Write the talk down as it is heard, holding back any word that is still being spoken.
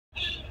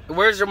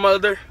Where's your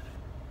mother?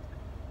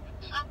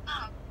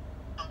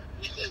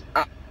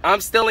 I'm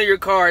stealing your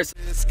cars.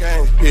 This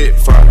game hit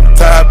from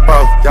top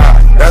off,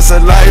 yeah. That's a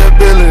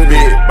liability.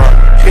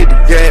 Hit the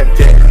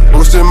gas,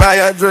 boosting my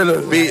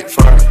adrenaline. Bit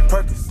from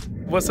purpose.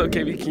 What's up,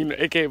 KB King?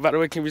 AK, by the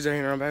way, KingBreeZO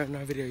here. I'm back with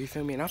another video. You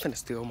feel me? And I'm finna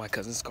steal my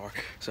cousin's car.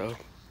 So,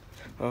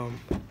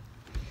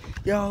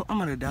 yo, I'm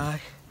gonna die.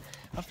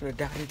 I'm finna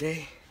die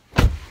today,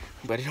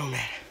 but it don't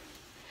matter,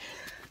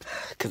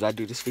 cause I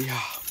do this for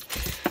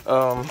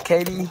y'all.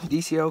 Katie,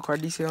 DCO, car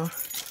DCO.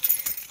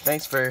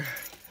 Thanks for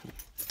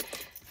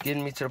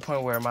getting me to the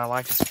point where my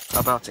life is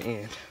about to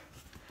end.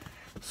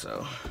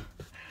 So,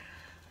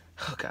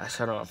 oh gosh,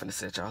 hold on, I'm finna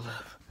set y'all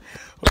up.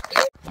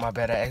 My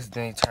bad, I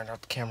accidentally turned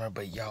off the camera,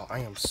 but y'all, I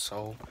am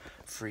so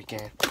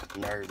freaking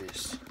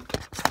nervous.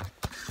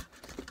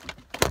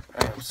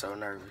 I am so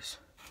nervous.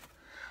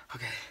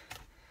 Okay.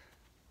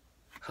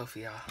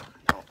 Hopefully y'all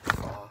don't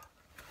fall.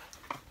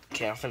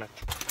 Okay, I'm finna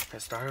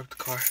start up the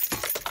car.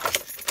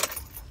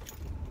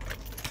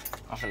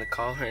 I'm finna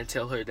call her and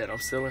tell her that I'm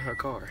stealing her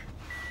car.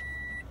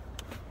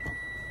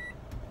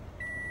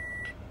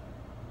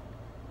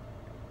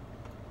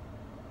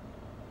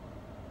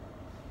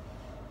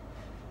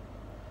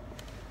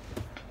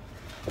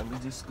 Let me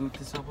just scoot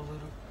this up a little.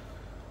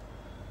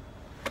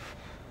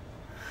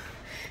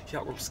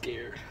 Y'all, I'm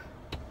scared.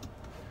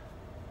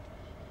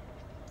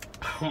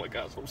 Oh my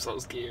gosh, I'm so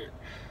scared.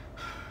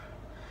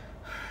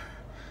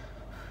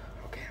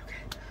 Okay.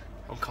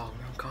 I'm calling.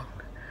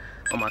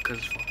 On my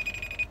cousin's phone.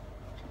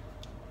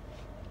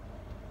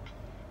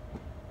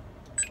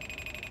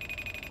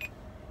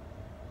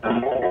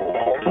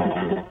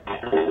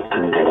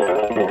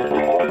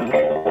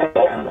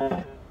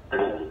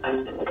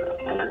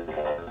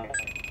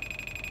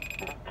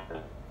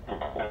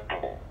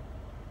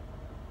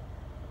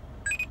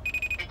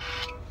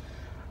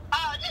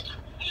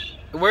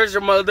 Where's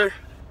your mother?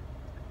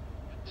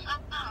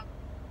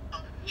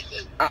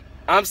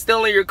 I'm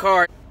stealing your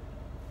car.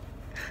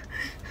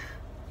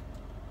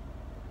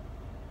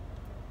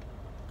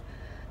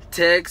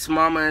 Text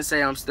mama and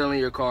say I'm stealing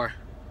your car.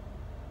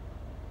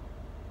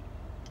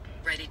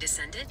 Ready to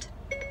send it?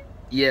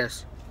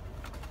 Yes.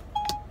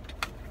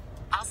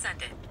 I'll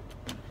send it.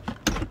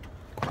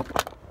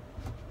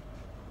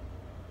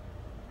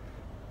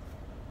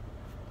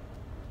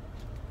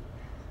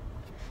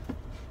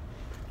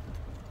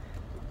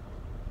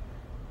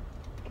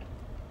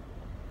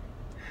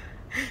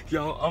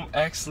 Yo, I'm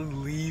actually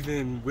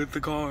leaving with the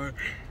car.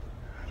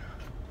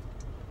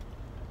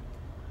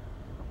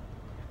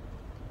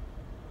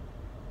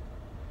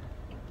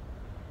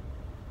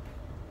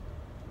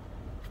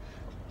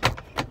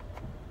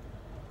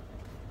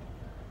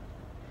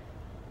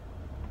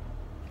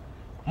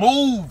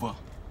 Move!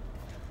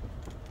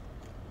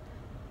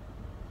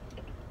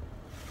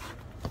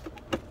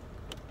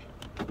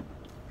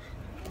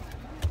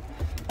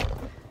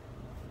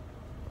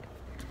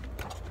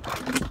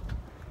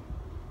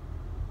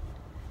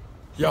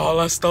 Y'all,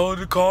 I stole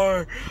the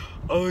car.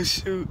 Oh,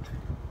 shoot.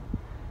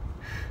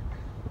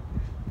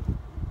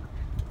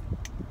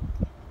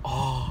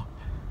 Oh,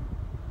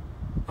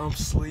 I'm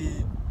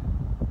asleep.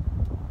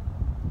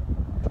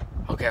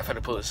 Okay, I'm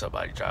finna pull this up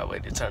out the driveway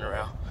to turn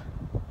around.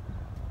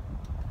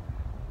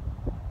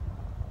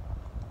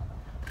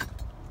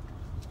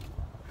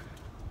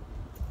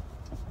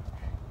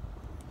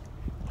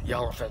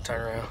 Y'all, I'm finna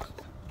turn around.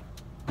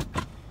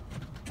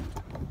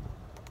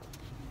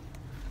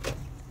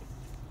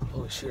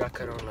 Oh shoot, I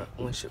cut on the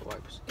windshield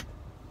wipers.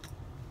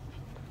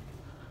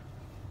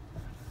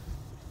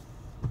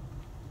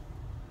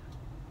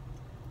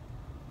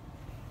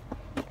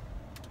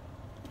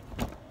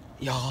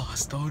 Y'all, I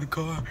stole the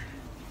car.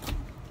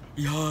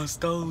 Y'all, I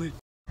stole it.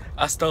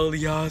 I stole it,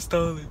 y'all, I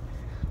stole it.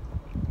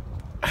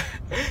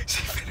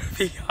 She finna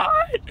be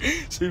hot.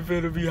 She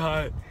finna be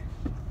hot.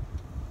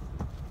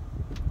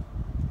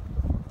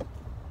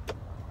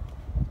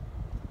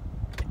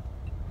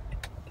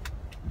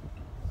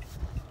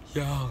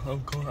 Y'all,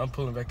 I'm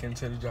pulling back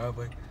into the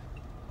driveway.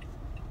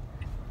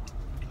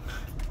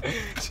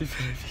 She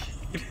finna be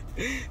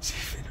heated.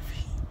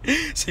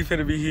 She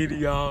finna be heated,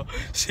 y'all.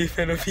 She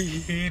finna be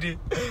heated.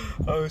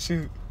 Oh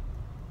shoot.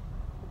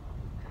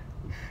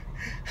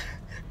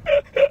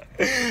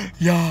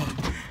 Y'all.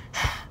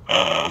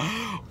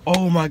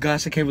 Oh my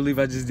gosh, I can't believe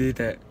I just did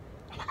that.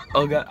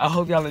 Oh god, I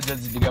hope y'all enjoyed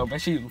this video.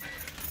 Make sure you,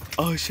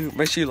 oh shoot,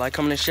 make sure you like,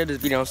 comment, and share this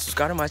video, and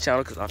subscribe to my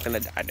channel, because I'm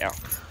finna die now.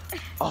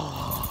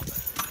 Oh,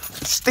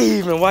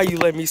 Steven, why you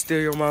let me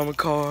steal your mama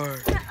car?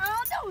 That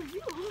was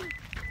you.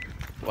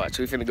 Watch,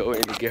 we finna go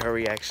in and get her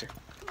reaction.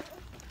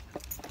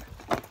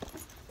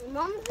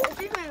 Mama said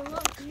she may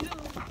love you.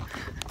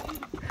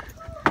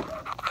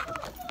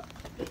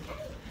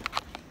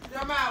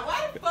 Jamal,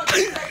 why the fuck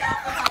you take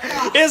off my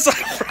car? It's a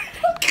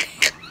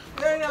prank.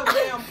 There ain't no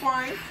damn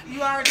prank.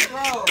 You already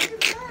drove.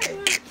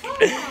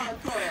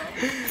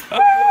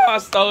 Oh, I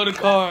stole the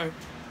car.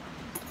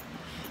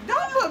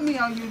 Don't put me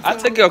on YouTube. I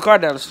took your car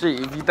down the street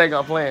if you think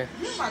I'm playing.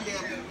 You my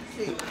damn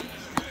shit.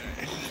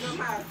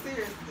 Jamal,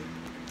 seriously.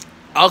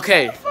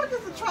 Okay. What the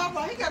fuck is a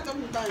tripod? He got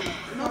them things.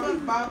 Nobody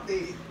about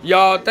that.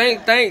 Y'all,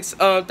 thanks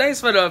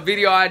for the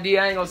video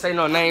idea. I ain't gonna say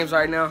no names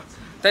right now.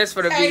 Thanks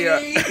for the video.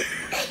 I'm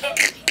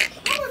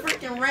a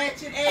freaking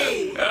ratchet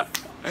ass.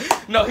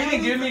 No, he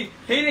didn't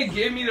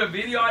give me the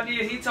video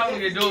idea. He told me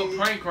to do a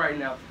prank right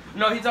now.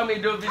 No, he told me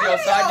to do a video,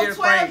 so I did a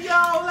prank.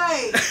 12-year-old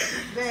lady.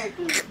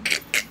 Exactly.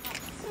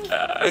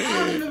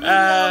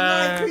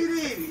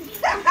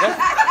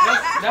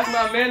 That's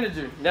my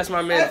manager. That's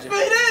my That's manager. P.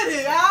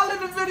 Diddy. All in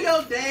the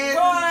video dancing.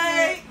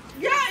 Boy,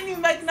 y'all ain't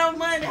even making no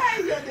money. How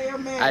you your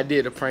damn man? I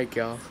did a prank,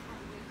 y'all.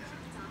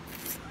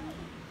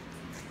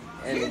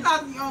 He's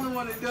not the only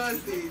one that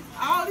does this.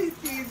 All these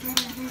kids do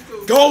this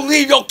too. Don't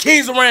leave your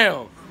keys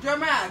around.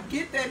 Jeremiah,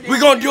 get that. We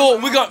gonna do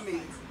it.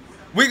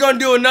 We're gonna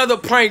do another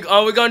prank.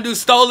 We're gonna do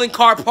stolen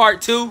car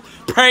part 2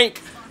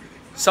 prank.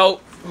 So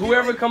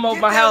whoever come over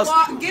my house,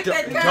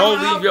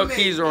 don't leave your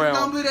keys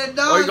around.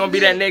 Or you gonna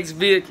be that next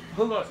vehicle.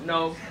 Hold on,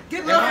 no.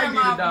 Get the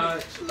camera off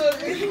me.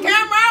 Get the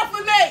camera off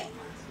for me.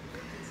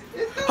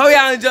 Hope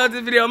y'all enjoyed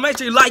this video. Make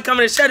sure you like,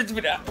 comment, and share this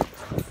video.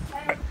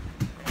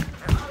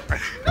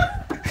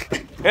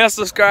 And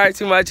subscribe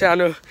to my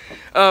channel.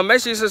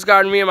 Make sure you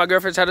subscribe to me and my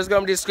girlfriend's channel. It's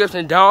gonna be in the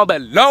description down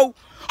below.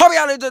 Hope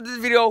y'all enjoyed this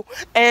video.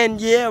 And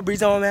yeah,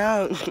 BreeZO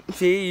out.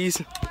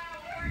 Peace.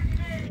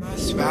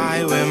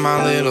 Spy with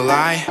my little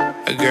eye.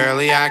 A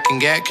girly I can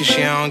get 'cause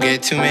she don't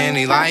get too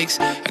many likes.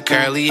 A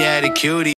curly headed cutie.